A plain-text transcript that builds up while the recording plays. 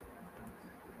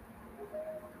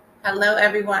Hello,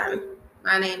 everyone.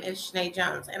 My name is Shanae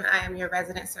Jones, and I am your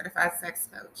resident certified sex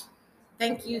coach.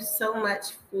 Thank you so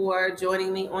much for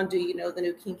joining me on Do You Know the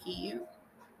New Kinky You?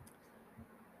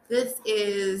 This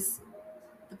is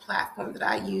the platform that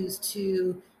I use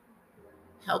to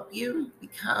help you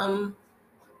become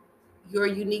your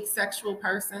unique sexual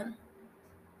person.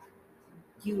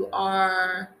 You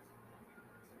are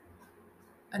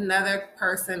another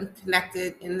person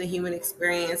connected in the human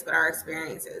experience, but our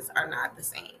experiences are not the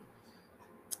same.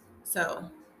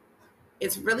 So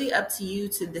it's really up to you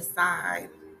to decide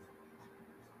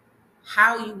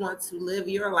how you want to live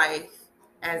your life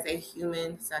as a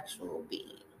human sexual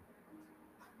being.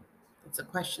 It's a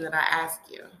question that I ask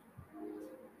you.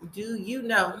 Do you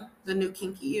know the new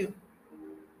kinky you?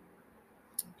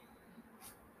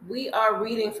 We are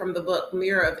reading from the book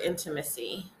Mirror of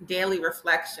Intimacy, Daily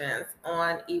Reflections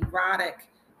on Erotic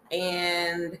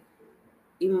and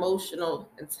Emotional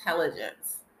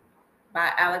Intelligence by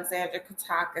Alexandra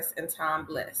Katakis and Tom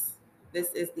Bliss.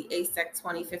 This is the ASEC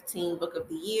 2015 Book of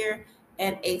the Year,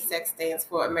 and ASEC stands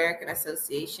for American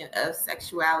Association of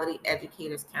Sexuality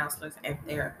Educators, Counselors, and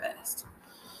Therapists.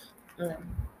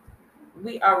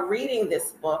 We are reading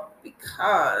this book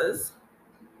because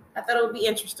I thought it would be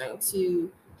interesting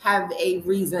to have a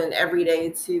reason every day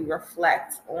to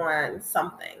reflect on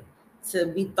something, to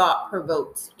be thought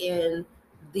provoked in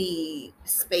the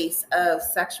space of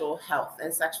sexual health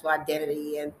and sexual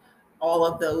identity and all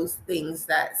of those things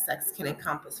that sex can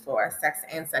encompass for us, sex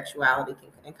and sexuality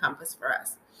can encompass for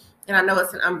us. And I know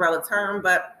it's an umbrella term,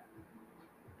 but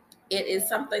it is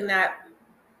something that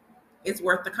is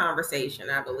worth the conversation,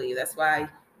 I believe. That's why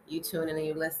you tune in and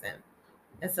you listen.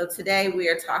 And so today we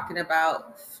are talking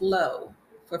about flow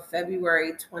for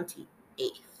February 28th.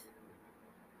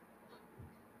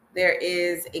 There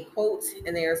is a quote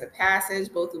and there's a passage,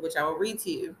 both of which I will read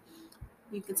to you.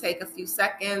 You can take a few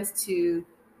seconds to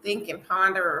think and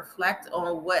ponder or reflect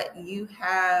on what you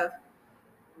have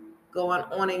going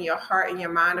on in your heart and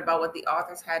your mind about what the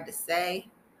authors had to say.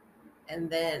 And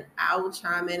then I will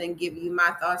chime in and give you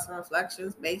my thoughts and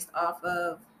reflections based off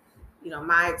of,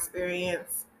 my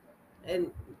experience, and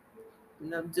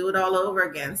do it all over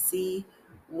again. See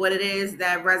what it is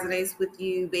that resonates with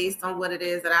you based on what it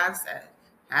is that I've said.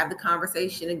 Have the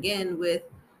conversation again with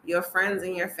your friends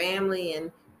and your family, and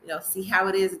see how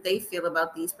it is that they feel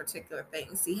about these particular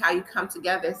things. See how you come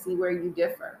together. See where you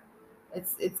differ.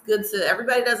 It's good to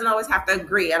everybody doesn't always have to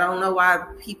agree. I don't know why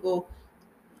people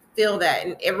feel that,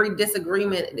 and every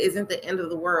disagreement isn't the end of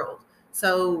the world.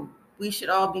 So we should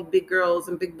all be big girls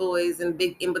and big boys and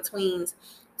big in betweens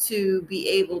to be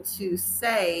able to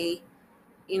say,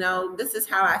 this is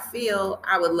how I feel.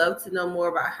 I would love to know more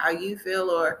about how you feel,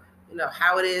 or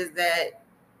how it is that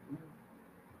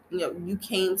you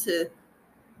came to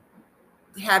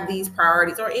have these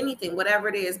priorities, or anything, whatever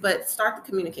it is, but start the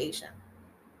communication.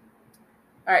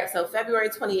 All right, so February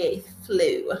 28th,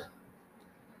 flu.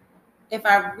 If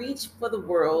I reach for the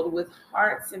world with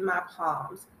hearts in my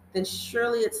palms, then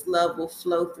surely its love will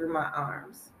flow through my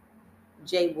arms.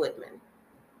 Jay Woodman.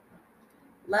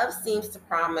 Love seems to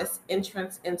promise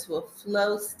entrance into a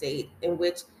flow state in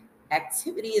which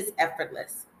activity is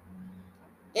effortless.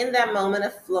 In that moment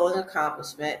of flowing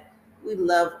accomplishment, we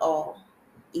love all,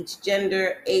 each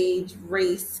gender, age,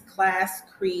 race, class,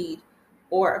 creed,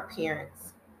 or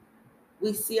appearance.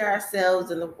 We see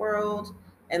ourselves in the world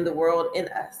and the world in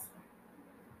us.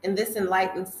 In this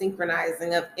enlightened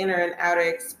synchronizing of inner and outer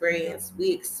experience, we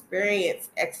experience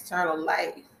external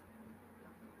life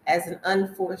as an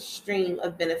unforced stream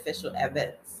of beneficial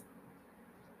evidence.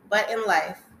 But in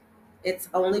life, it's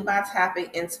only by tapping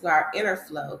into our inner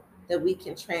flow that we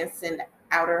can transcend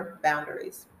outer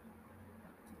boundaries.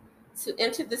 To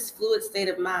enter this fluid state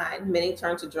of mind, many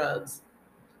turn to drugs,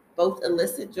 both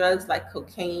illicit drugs like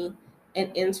cocaine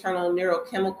and internal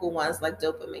neurochemical ones like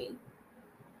dopamine.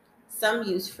 Some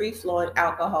use free flowing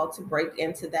alcohol to break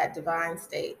into that divine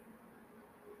state.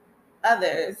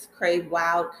 Others crave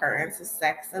wild currents of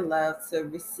sex and love to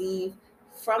receive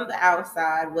from the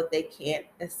outside what they can't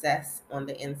assess on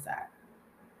the inside.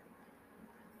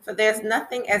 For there's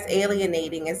nothing as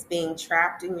alienating as being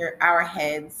trapped in our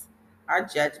heads, our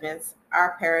judgments,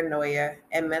 our paranoia,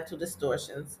 and mental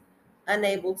distortions,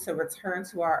 unable to return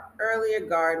to our earlier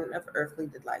garden of earthly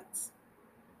delights.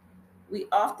 We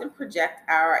often project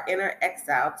our inner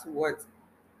exile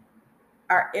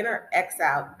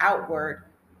outward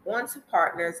onto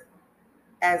partners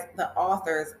as the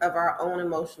authors of our own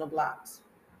emotional blocks.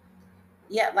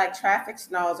 Yet, like traffic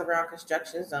snarls around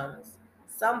construction zones,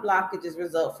 some blockages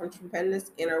result from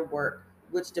tremendous inner work,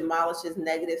 which demolishes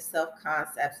negative self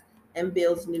concepts and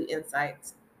builds new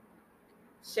insights.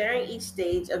 Sharing each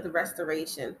stage of the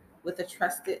restoration with a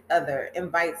trusted other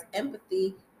invites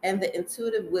empathy and the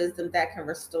intuitive wisdom that can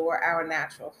restore our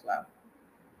natural flow.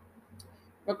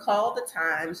 Recall the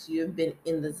times you have been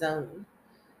in the zone,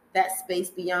 that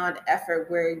space beyond effort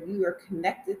where you are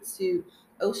connected to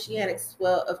oceanic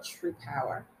swell of true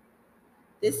power.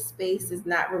 This space is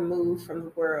not removed from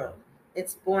the world.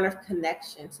 It's born of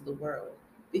connection to the world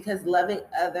because loving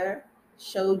other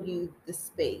showed you the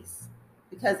space.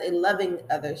 Because a loving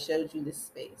other showed you this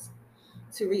space.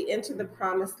 To re-enter the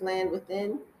promised land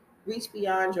within, reach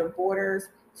beyond your borders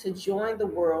to join the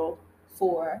world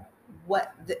for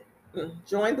what the,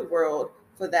 join the world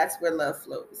for that's where love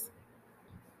flows.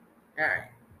 All right.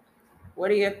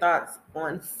 What are your thoughts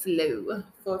on flow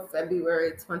for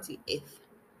February 28th?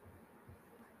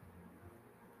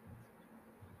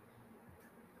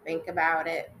 Think about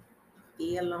it,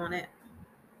 feel on it.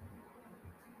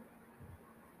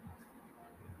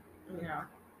 You know,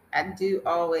 I do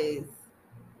always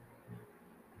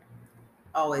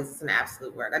is an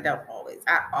absolute word. I don't always,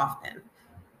 I often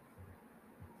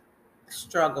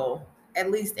struggle,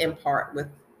 at least in part, with,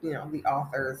 the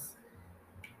author's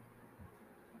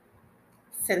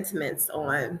sentiments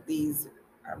on these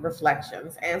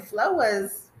reflections. And flow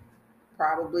was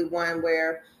probably one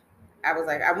where I was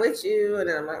like, I'm with you. And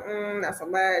then I'm like, not so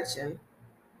much. And,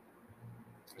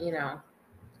 you know,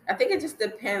 I think it just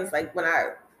depends. Like when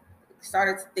I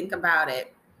started to think about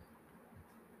it,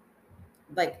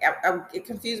 like it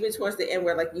confused me towards the end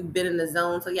where like you've been in the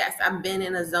zone. So yes, I've been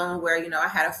in a zone where I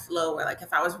had a flow where like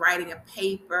if I was writing a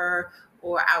paper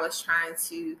or I was trying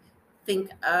to think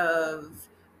of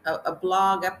a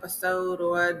blog episode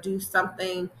or do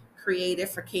something creative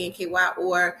for KNKY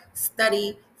or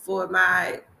study for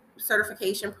my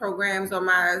certification programs or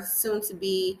my soon to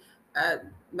be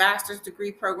master's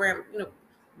degree program,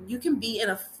 you can be in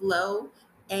a flow,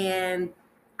 and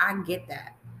I get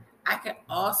that. I can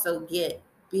also get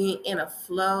being in a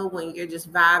flow when you're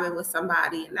just vibing with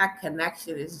somebody and that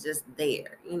connection is just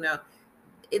there.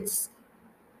 It's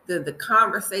the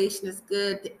conversation is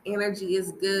good, the energy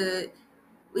is good.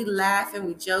 We laugh and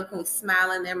we joke and we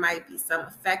smile, and there might be some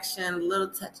affection, a little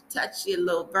touchy, a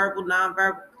little verbal,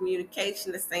 nonverbal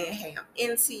communication that's saying, hey, I'm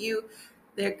into you.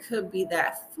 There could be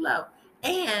that flow.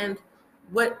 And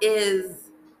what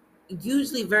is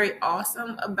usually very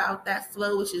awesome about that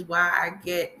flow, which is why I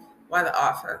get why the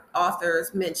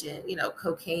authors mention,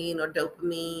 cocaine or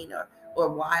dopamine or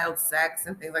wild sex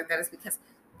and things like that, is because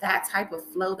that type of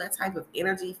flow, that type of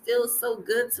energy feels so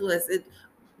good to us.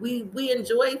 We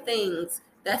enjoy things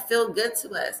that feel good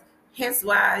to us. Hence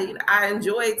why I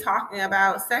enjoy talking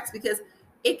about sex, because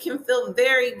it can feel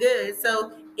very good.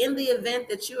 So in the event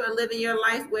that you are living your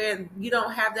life where you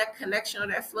don't have that connection or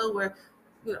that flow where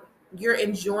you know you're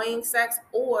enjoying sex,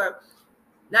 or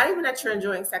not even that you're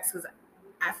enjoying sex, because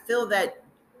I feel that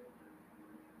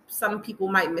some people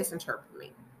might misinterpret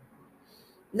me.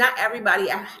 Not everybody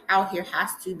out here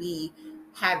has to be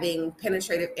having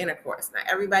penetrative intercourse. Not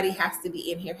everybody has to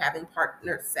be in here having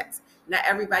partner sex. Not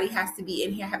everybody has to be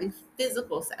in here having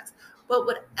physical sex. But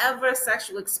whatever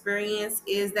sexual experience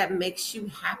is that makes you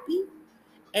happy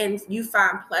and you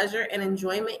find pleasure and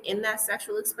enjoyment in that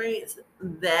sexual experience,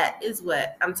 that is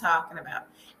what I'm talking about.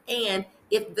 And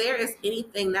if there is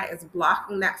anything that is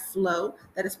blocking that flow,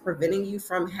 that is preventing you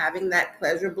from having that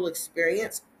pleasurable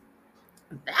experience,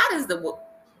 that is I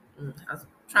was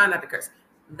trying not to curse.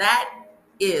 That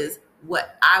is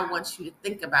what I want you to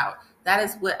think about. That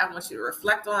is what I want you to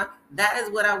reflect on. That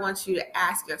is what I want you to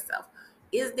ask yourself.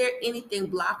 Is there anything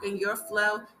blocking your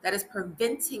flow that is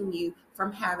preventing you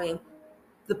from having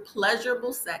the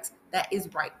pleasurable sex that is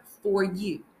right for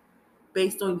you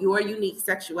based on your unique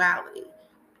sexuality?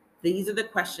 These are the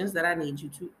questions that I need you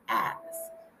to ask.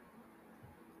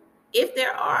 If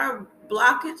there are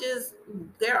blockages,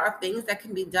 there are things that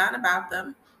can be done about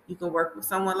them. You can work with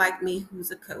someone like me who's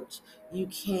a coach. You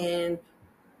can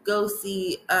go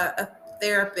see a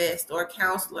therapist or a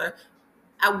counselor.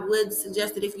 I would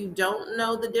suggest that if you don't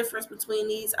know the difference between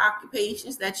these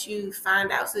occupations, that you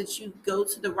find out so that you go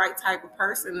to the right type of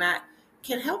person that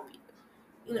can help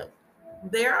you.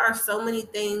 There are so many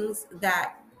things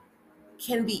that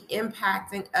can be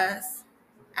impacting us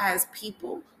as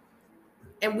people,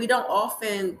 and we don't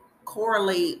often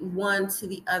correlate one to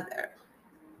the other.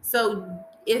 So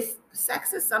if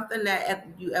sex is something that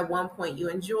at one point you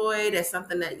enjoyed, as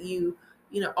something that you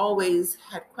always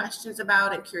had questions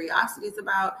about and curiosities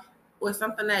about, or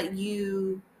something that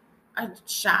you are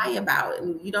shy about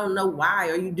and you don't know why,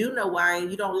 or you do know why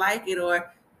and you don't like it,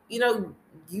 or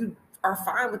you are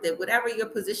fine with it, whatever your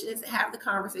position is, have the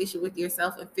conversation with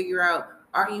yourself and figure out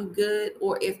Are you good?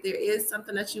 Or if there is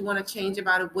something that you want to change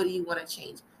about it, what do you want to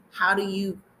change? How do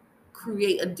you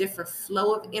create a different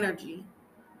flow of energy,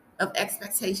 of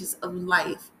expectations of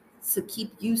life to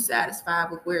keep you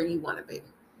satisfied with where you want to be?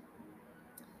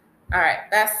 All right,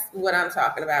 that's what I'm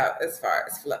talking about as far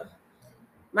as flow.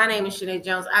 My name is Shanae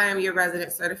Jones. I am your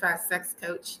resident certified sex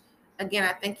coach. Again,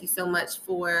 I thank you so much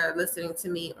for listening to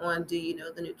me on Do You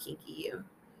Know the New Kinky You?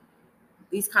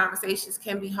 These conversations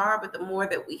can be hard, but the more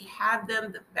that we have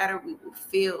them, the better we will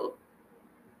feel,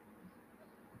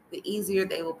 the easier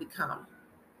they will become.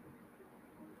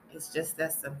 It's just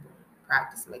that simple.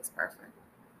 Practice makes perfect.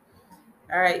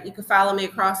 All right, you can follow me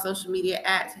across social media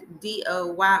at DOYOUKNKY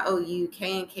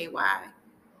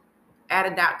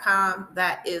Ada.com.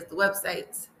 That is the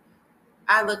website.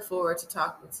 I look forward to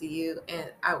talking to you,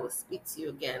 and I will speak to you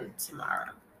again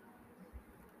tomorrow.